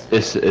 Yes.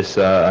 Is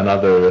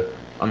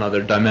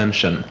another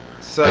dimension.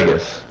 So I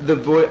guess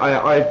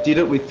I did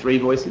it with 3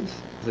 voices.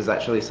 This is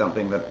actually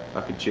something that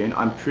I could tune.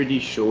 I'm pretty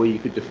sure you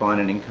could define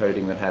an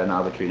encoding that had an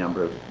arbitrary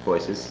number of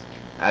voices.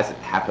 As it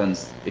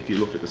happens, if you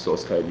look at the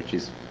source code, which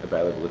is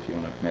available if you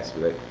want to mess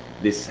with it,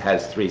 this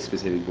has 3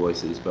 specific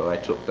voices, but I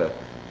took the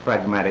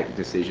pragmatic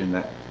decision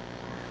that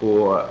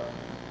for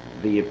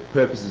the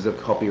purposes of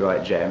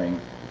copyright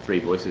jamming, 3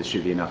 voices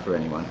should be enough for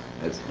anyone,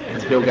 as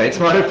Bill Gates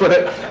might have put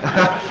it.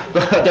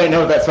 But I don't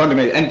know if that's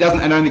fundamental,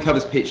 and only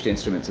covers pitched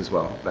instruments as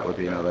well. That would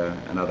be another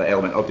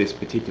element of this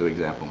particular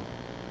example.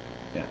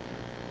 Yeah.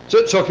 So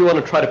if you want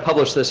to try to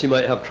publish this, you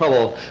might have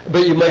trouble,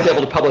 but you might be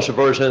able to publish a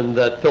version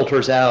that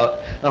filters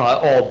out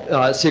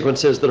all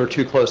sequences that are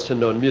too close to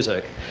known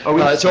music.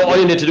 So all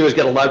you need to do is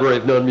get a library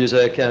of known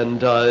music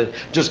and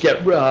just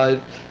get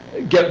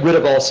rid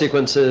of all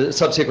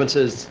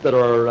subsequences that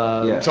are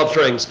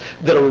substrings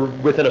that are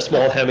within a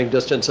small Hamming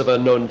distance of a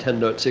known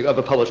 10-note of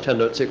a published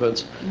 10-note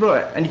sequence.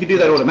 Right, and you could do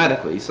that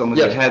automatically, so long as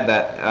you had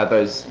that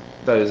those.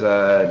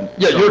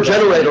 Your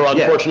generator,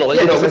 unfortunately.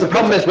 The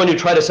problem is when you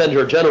try to send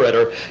your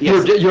generator,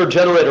 your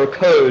generator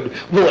code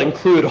will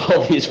include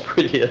all these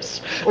previous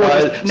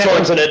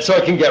songs in it, so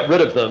it can get rid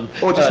of them.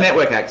 Or just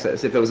network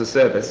access if there was a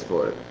service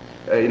for it.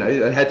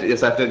 It had to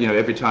just have to,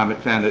 every time it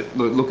found it,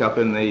 look up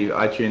in the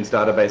iTunes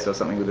database or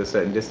something with a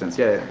certain distance.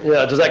 Yeah.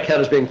 Yeah. Does that count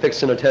as being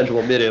fixed in a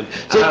tangible medium?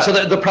 So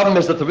the problem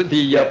is that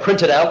the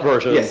printed out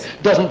version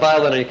doesn't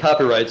violate any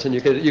copyrights, and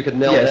you could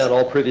nail down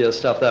all previous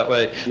stuff that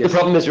way. The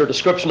problem is your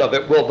description of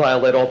it will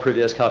violate all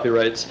previous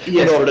copyrights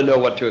in order to know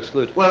what to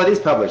exclude. Well, it is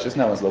published. Just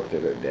no one's looked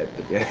at it yet.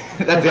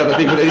 That's the other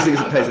thing with these things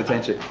that pays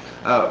attention.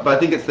 But I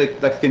think it's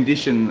the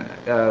condition.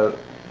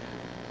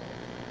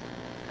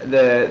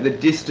 The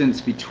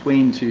distance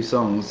between 2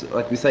 songs,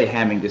 like we say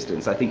Hamming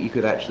distance, I think you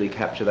could actually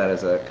capture that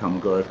as a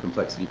Kolmogorov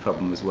complexity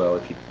problem as well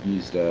if you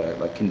used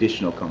like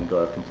conditional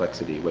Kolmogorov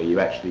complexity, where you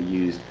actually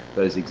used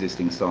those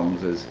existing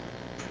songs as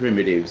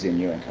primitives in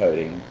your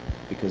encoding,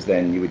 because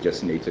then you would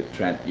just need to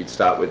you'd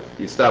start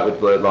with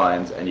blurred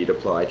lines and you'd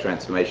apply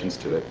transformations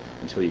to it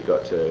until you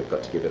got to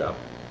give it up.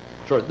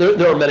 Sure.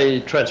 There are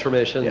many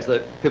transformations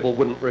that people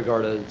wouldn't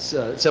regard as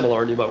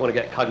similar, and you might want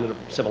to get cognitive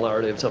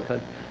similarity of some kind.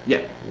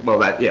 Yeah.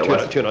 Well,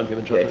 tune on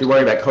human if you're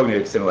worried about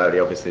cognitive similarity,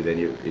 obviously, then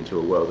you're into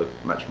a world of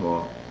much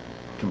more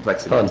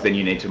complexity. Then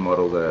you need to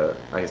model the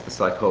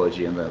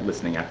psychology and the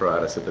listening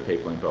apparatus of the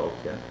people involved.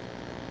 Yeah.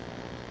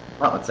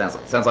 Well, it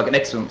sounds like an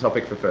excellent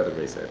topic for further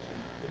research.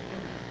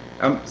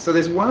 So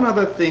there's one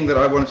other thing that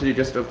I wanted to do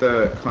just of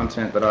the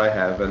content that I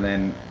have, and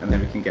then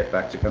we can get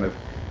back to kind of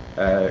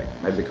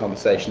maybe the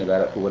conversation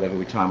about it for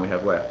whatever time we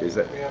have left. Is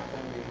that? We have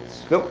 10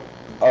 minutes. Cool.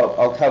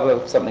 I'll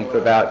cover something for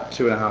about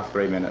 2.5,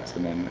 3 minutes,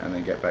 and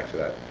then get back to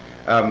that.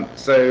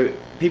 So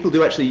people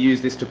do actually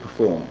use this to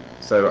perform.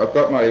 So I've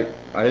got I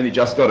only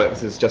just got it,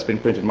 this has just been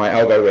printed, my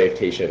Algo Rave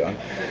t-shirt on.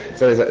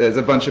 So there's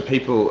a bunch of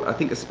people, I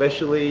think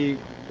especially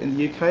in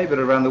the UK, but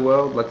around the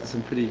world, like there's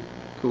some pretty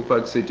cool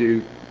folks who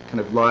do kind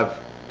of live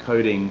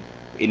coding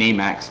in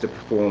Emacs to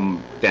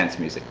perform dance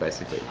music,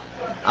 basically,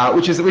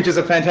 which is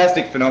a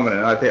fantastic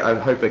phenomenon. I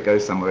hope it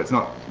goes somewhere. It's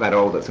not that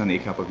old; it's only a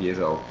couple of years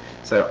old.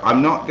 So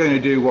I'm not going to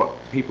do what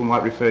people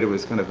might refer to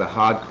as kind of the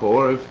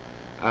hardcore of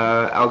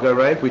Algo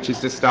Rave, which is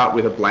to start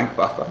with a blank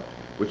buffer,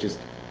 which is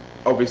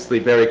obviously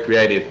very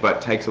creative,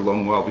 but takes a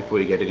long while before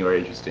you get anywhere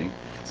interesting.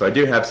 So I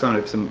do have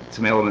some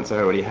elements I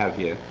already have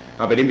here,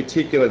 but in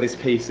particular, this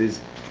piece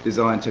is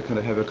designed to kind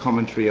of have a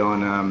commentary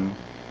on.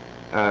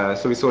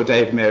 So we saw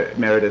Dave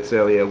Meredith's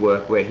earlier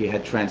work where he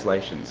had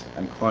translations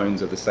and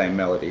clones of the same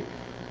melody.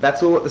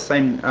 That's all at the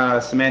same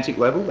semantic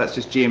level, that's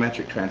just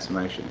geometric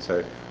transformation.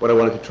 So what I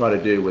wanted to try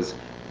to do was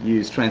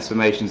use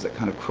transformations that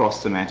kind of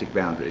cross semantic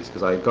boundaries,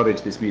 because I got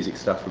into this music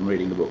stuff from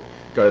reading the book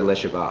Go to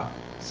Leshabar.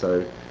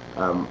 So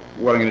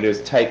what I'm going to do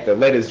is take the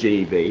letters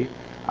G, E, B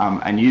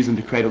and use them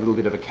to create a little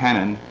bit of a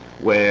canon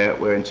where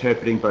we're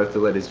interpreting both the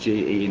letters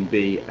G, E and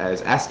B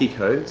as ASCII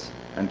codes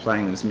and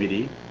playing them as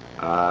MIDI,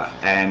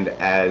 and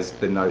as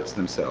the notes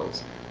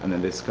themselves, and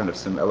then there's kind of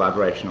some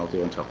elaboration I'll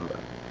do on top of that.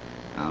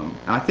 And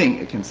I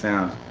think it can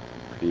sound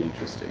pretty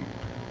interesting.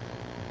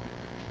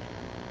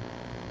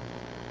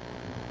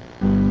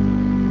 So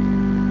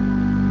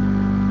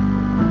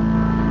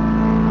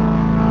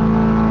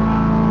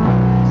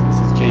this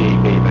is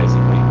GEB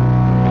basically.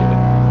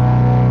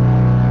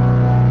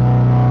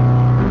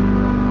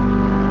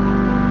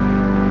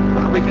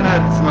 We can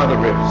add some other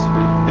riffs.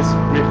 This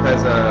riff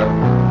has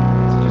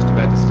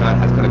about to start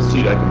has kind of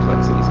pseudo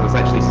complexity, so it's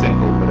actually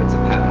simple, but it's a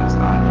pattern that's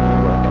not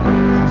work out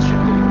as it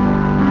should be.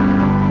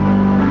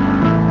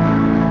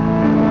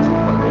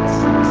 It's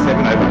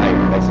 7/8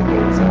 basically.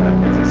 It's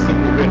a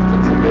simple riff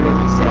that's a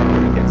relatively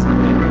cycle against the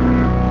beat.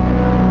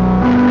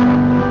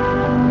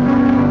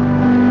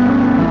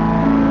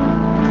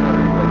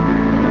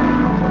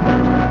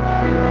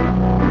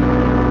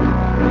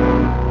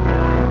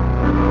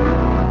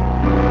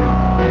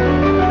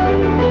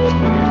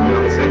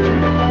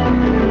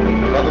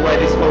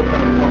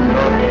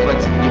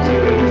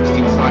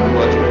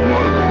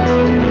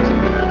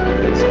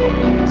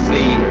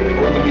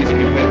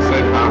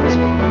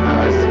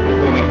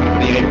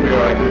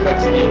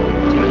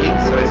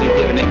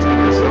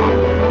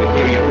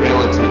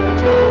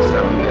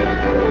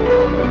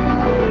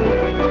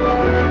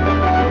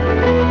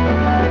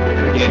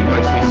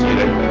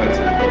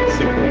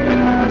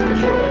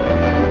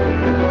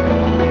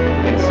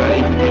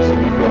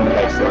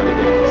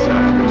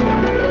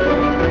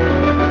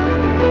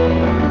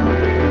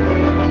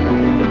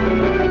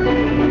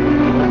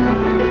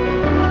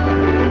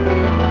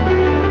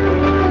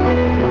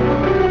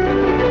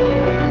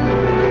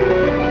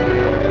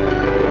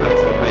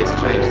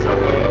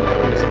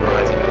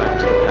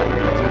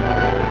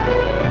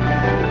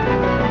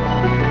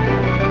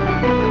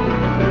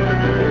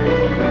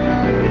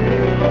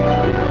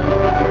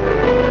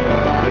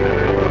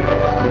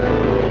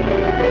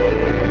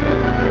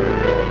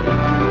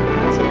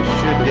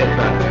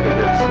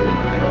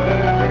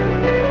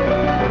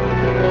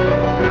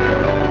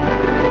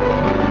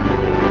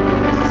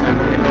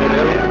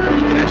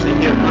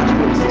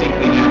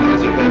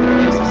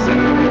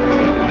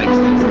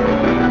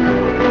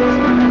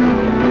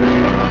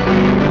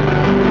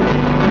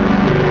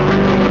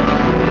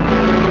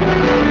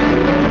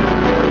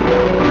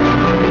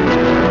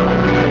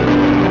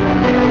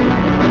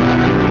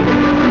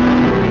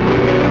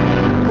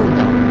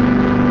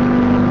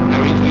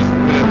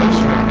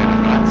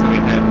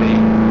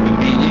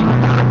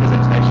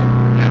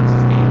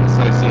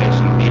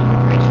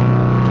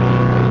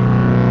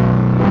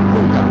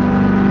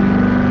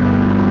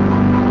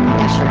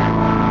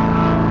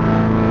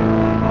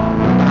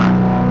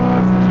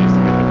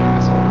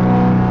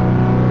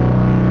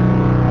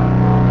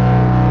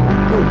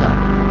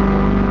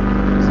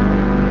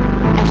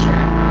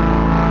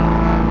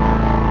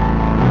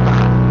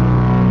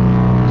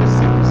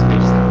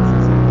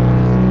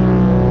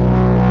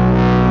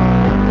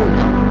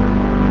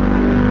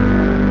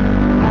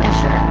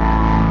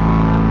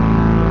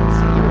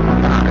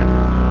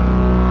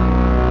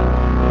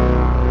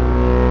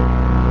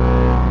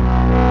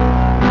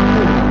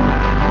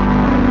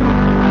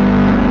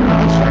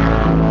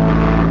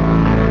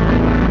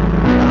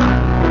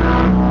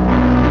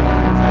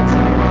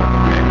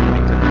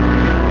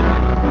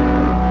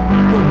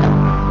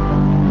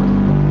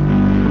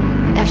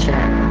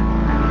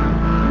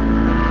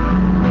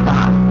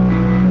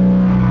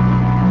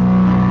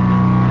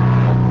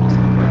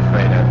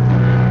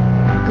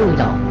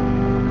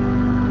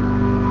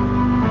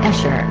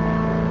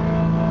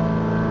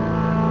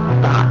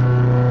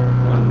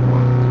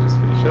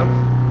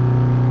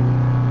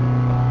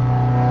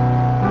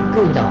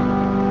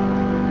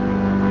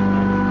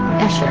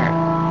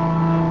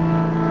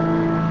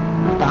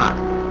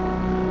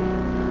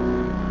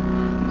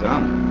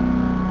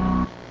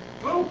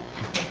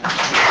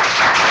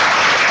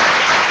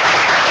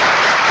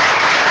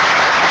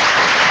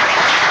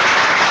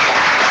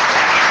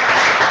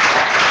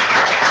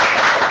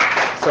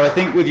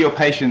 think with your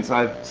patience,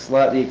 I've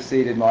slightly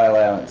exceeded my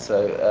allowance.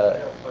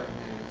 So,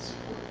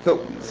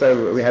 cool.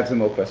 So we have some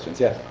more questions.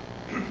 Yeah.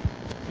 You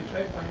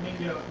tried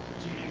finding your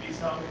GDB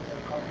song in the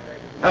copyright.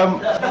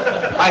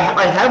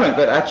 I haven't,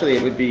 but actually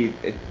it would be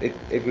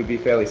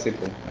fairly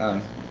simple.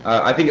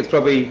 I think it's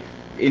probably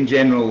in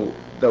general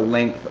the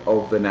length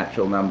of the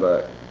natural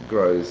number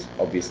grows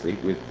obviously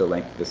with the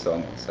length of the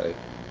song. So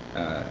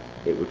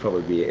it would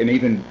probably be, and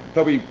even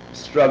probably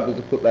struggle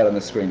to put that on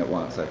the screen at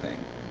once, I think.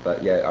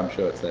 But yeah, I'm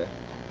sure it's there.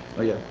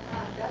 Oh yeah.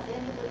 Does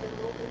anybody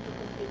look into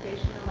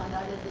computational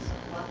analysis of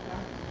Wagner?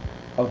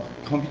 Of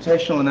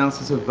computational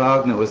analysis of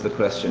Wagner was the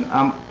question.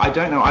 I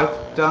don't know.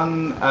 I've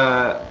done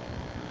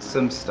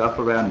some stuff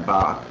around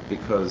Bach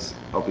because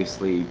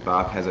obviously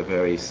Bach has a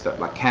very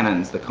like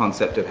canons. The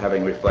concept of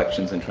having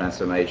reflections and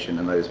transformation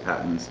and those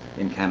patterns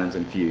in canons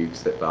and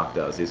fugues that Bach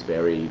does is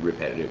very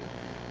repetitive.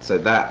 So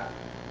that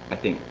I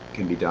think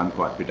can be done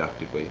quite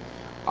productively.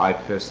 I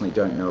personally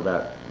don't know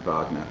about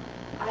Wagner.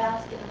 I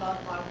asked about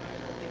Wagner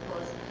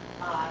because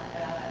a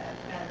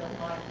friend of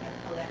mine had a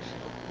collection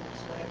of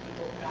books where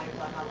people try to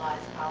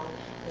analyze how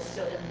a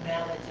certain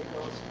melody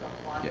goes from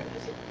one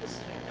music piece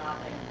to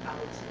another and how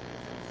it's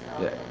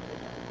itself.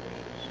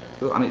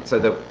 Well, I mean, so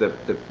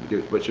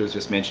what you was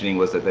just mentioning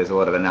was that there's a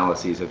lot of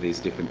analyses of these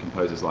different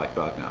composers like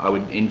Wagner. I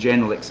would, in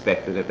general,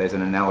 expect that if there's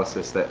an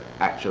analysis that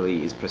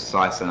actually is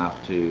precise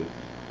enough to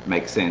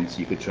make sense,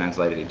 you could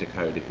translate it into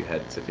code if you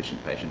had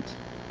sufficient patience.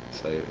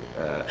 So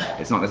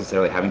it's not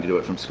necessarily having to do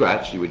it from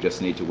scratch. You would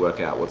just need to work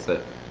out what's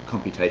the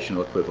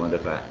computational equivalent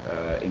of that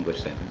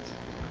English sentence.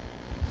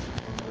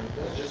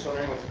 I was just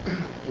wondering,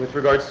 with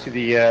regards to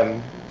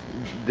the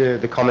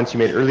comments you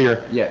made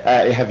earlier,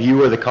 have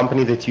you or the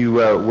company that you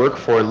work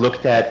for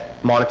looked at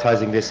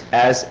monetizing this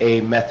as a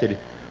method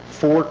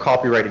for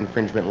copyright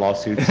infringement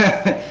lawsuits,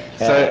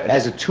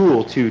 as a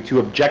tool to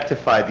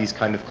objectify these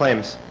kind of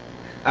claims?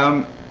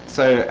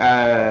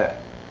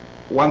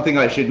 One thing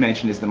I should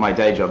mention is that my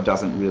day job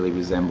doesn't really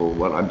resemble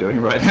what I'm doing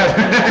right now.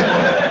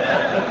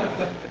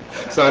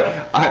 So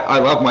I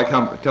love my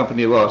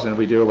company a lot, and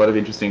we do a lot of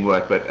interesting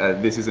work, but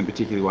this isn't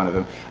particularly one of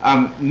them.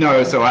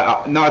 No, so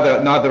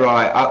neither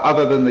I.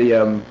 Other than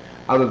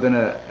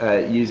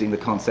using the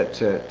concept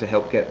to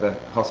help get the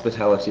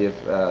hospitality of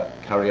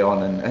Curry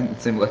On and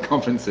similar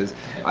conferences,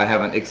 I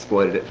haven't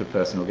exploited it for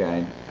personal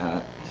gain.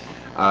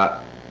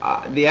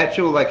 The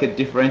actual a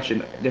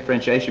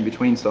differentiation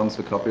between songs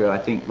for copyright, I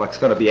think, like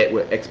kind of the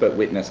expert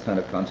witness kind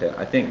of content,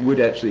 I think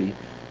would actually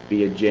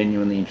be a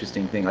genuinely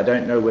interesting thing. I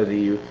don't know whether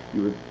you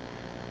would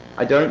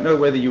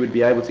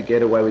be able to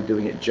get away with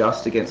doing it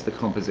just against the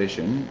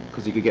composition,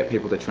 because you could get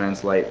people to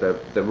translate the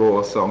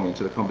raw song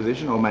into the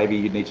composition, or maybe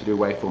you'd need to do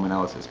waveform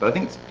analysis. But I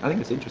think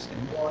it's interesting.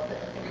 Well, I think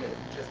that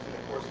just in the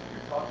course of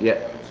your talk, you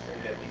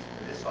demonstrated, at least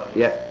for this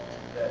audience,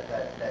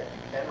 that you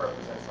can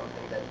represent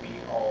something that we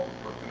all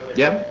were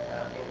familiar with.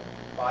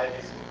 By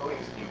this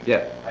encoding scheme,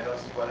 I don't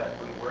see why that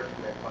wouldn't work in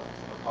the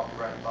context of a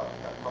copyright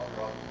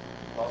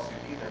lawsuit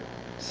either.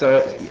 So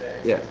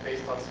it's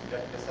based on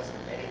subjective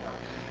assessment anyhow.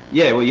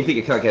 Yeah, well, you think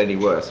it can't get any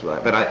worse,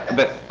 right? But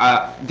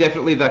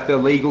definitely, the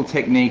legal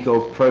technique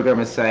of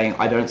programmers saying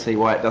I don't see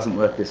why it doesn't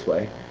work this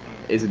way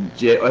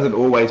doesn't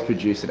always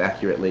produce an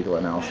accurate legal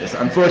analysis,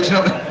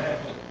 unfortunately.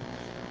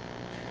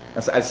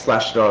 as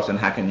Slashdot and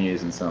Hacker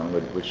News and so on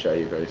would show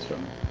you very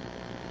strongly.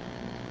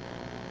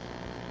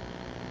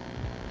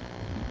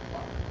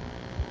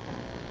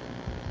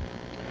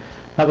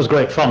 That was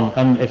great fun,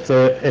 and if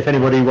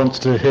anybody wants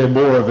to hear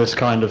more of this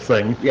kind of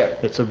thing,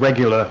 it's a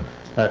regular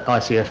at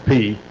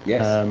ICFP.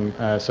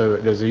 So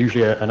there's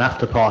usually an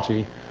after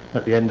party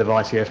at the end of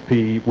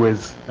ICFP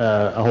with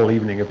a whole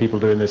evening of people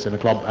doing this in a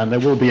club, and there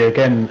will be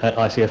again at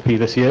ICFP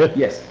this year.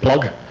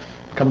 Plug.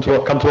 Come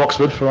to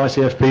Oxford for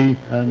ICFP,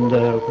 and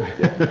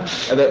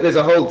there's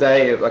a whole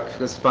day of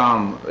this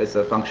FARM is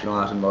a functional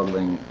art and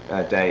modelling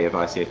day of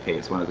ICFP.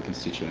 It's one of the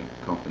constituent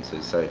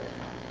conferences. So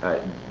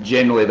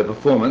generally, the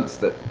performance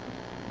that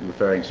you're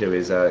referring to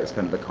is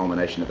kind of the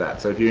culmination of that.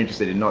 So if you're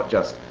interested in not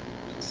just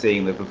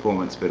seeing the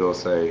performance, but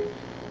also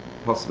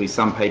possibly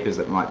some papers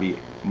that might be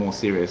more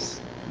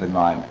serious than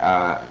mine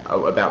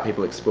about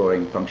people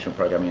exploring functional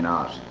programming in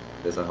art,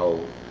 there's a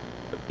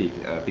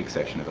big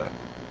section of that.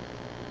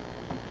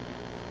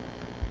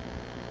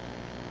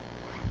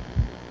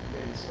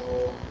 Okay,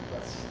 so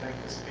let's thank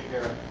the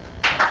speaker.